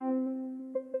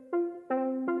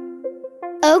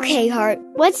Okay, Hart,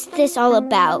 what's this all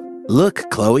about? Look,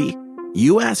 Chloe,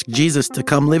 you asked Jesus to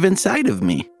come live inside of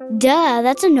me. Duh,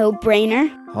 that's a no-brainer.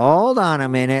 Hold on a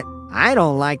minute. I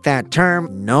don't like that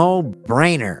term,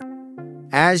 no-brainer.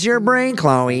 As your brain,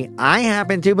 Chloe, I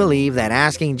happen to believe that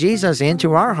asking Jesus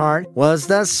into our heart was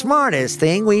the smartest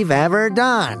thing we've ever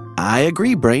done. I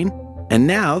agree, Brain. And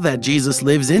now that Jesus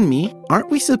lives in me, aren't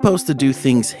we supposed to do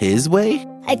things His way?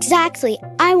 Exactly.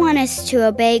 I want us to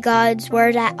obey God's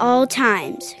word at all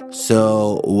times.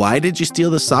 So, why did you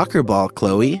steal the soccer ball,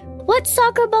 Chloe? What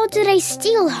soccer ball did I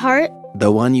steal, Hart?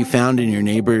 The one you found in your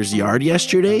neighbor's yard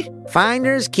yesterday?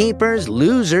 Finders, keepers,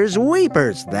 losers,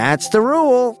 weepers. That's the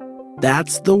rule.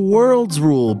 That's the world's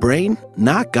rule, Brain,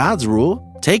 not God's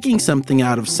rule. Taking something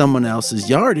out of someone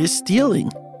else's yard is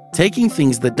stealing. Taking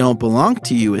things that don't belong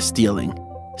to you is stealing.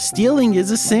 Stealing is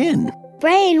a sin.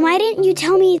 Brain, why didn't you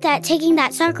tell me that taking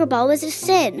that soccer ball was a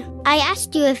sin? I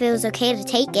asked you if it was okay to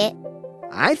take it.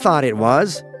 I thought it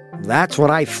was. That's what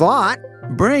I thought.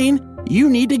 Brain, you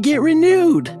need to get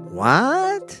renewed.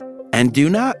 What? And do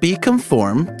not be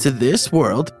conformed to this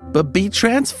world, but be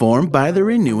transformed by the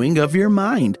renewing of your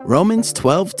mind. Romans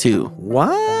 12:2.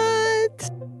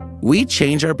 What? We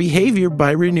change our behavior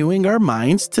by renewing our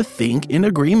minds to think in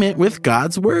agreement with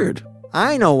God's word.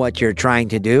 I know what you're trying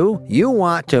to do. You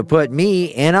want to put me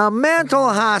in a mental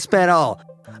hospital.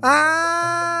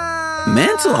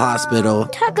 Mental hospital?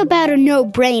 Talk about a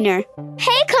no-brainer.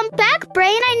 Hey, come back,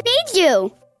 Brain, I need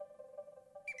you.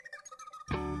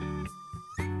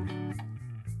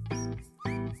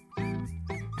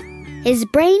 Is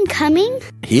Brain coming?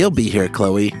 He'll be here,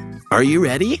 Chloe. Are you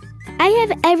ready? I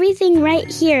have everything right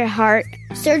here, Hart.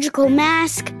 Surgical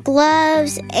mask,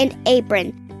 gloves, and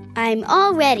apron. I'm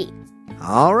all ready.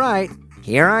 All right,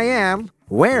 here I am.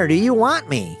 Where do you want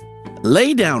me?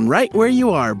 Lay down right where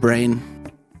you are, Brain.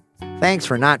 Thanks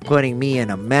for not putting me in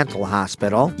a mental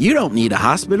hospital. You don't need a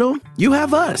hospital. You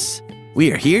have us.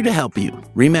 We are here to help you.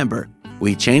 Remember,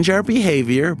 we change our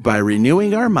behavior by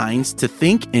renewing our minds to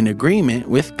think in agreement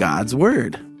with God's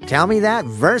word. Tell me that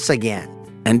verse again.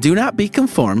 And do not be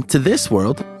conformed to this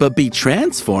world, but be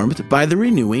transformed by the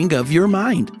renewing of your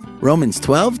mind. Romans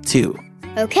 12:2.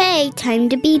 Okay, time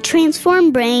to be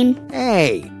transformed, Brain.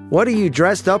 Hey, what are you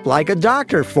dressed up like a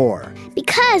doctor for?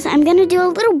 Because I'm gonna do a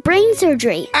little brain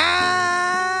surgery.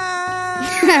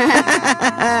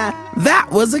 That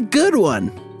was a good one.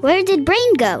 Where did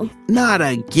Brain go? Not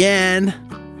again.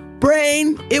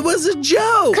 Brain, it was a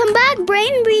joke. Come back,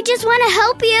 Brain. We just want to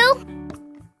help you.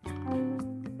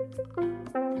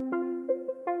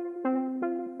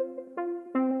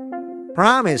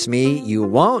 Promise me you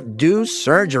won't do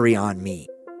surgery on me.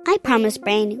 I promise,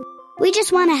 Brain. We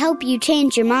just want to help you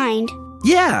change your mind.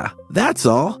 Yeah, that's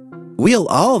all. We'll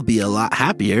all be a lot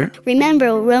happier.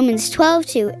 Remember Romans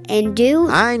 12:2 and do...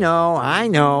 I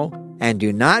know. And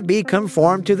do not be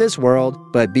conformed to this world,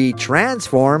 but be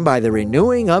transformed by the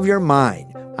renewing of your mind.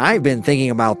 I've been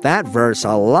thinking about that verse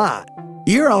a lot.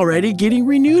 You're already getting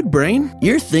renewed, Brain.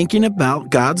 You're thinking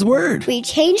about God's word. We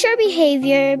change our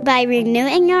behavior by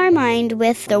renewing our mind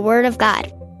with the word of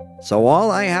God. So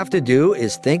all I have to do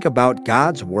is think about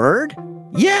God's word?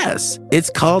 Yes,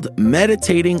 it's called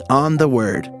meditating on the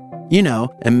word. You know,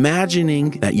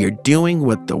 imagining that you're doing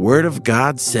what the word of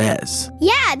God says.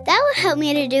 Yeah, that will help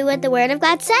me to do what the word of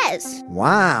God says.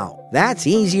 Wow, that's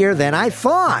easier than I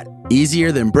thought.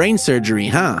 Easier than brain surgery,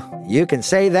 huh? You can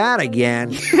say that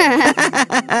again.